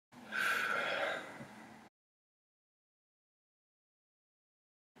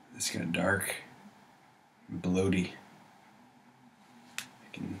It's kind of dark, and bloaty.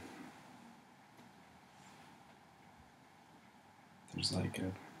 There's like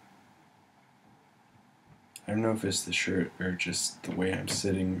a, I don't know if it's the shirt or just the way I'm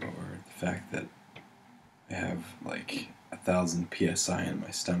sitting or the fact that I have like 1,000 psi in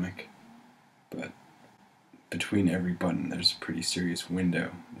my stomach, but between every button there's a pretty serious window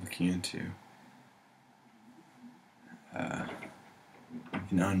looking into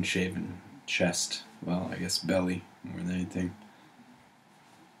an unshaven chest. Well, I guess belly more than anything.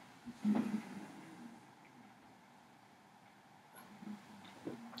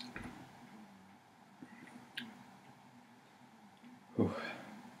 Oh,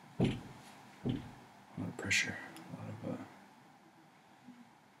 a lot of pressure, a lot of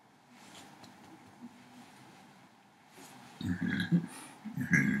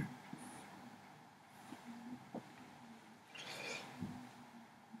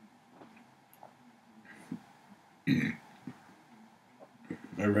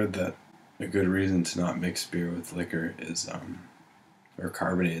I read that a good reason to not mix beer with liquor is, or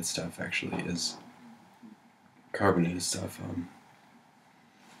carbonated stuff actually, is carbonated stuff,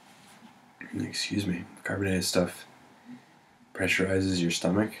 excuse me, carbonated stuff pressurizes your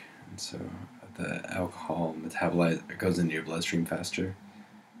stomach, and so the alcohol metabolizes, it goes into your bloodstream faster.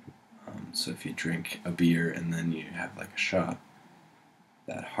 So if you drink a beer and then you have like a shot,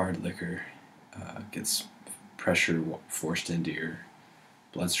 that hard liquor gets pressure forced into your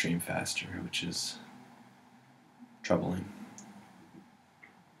bloodstream faster, which is troubling.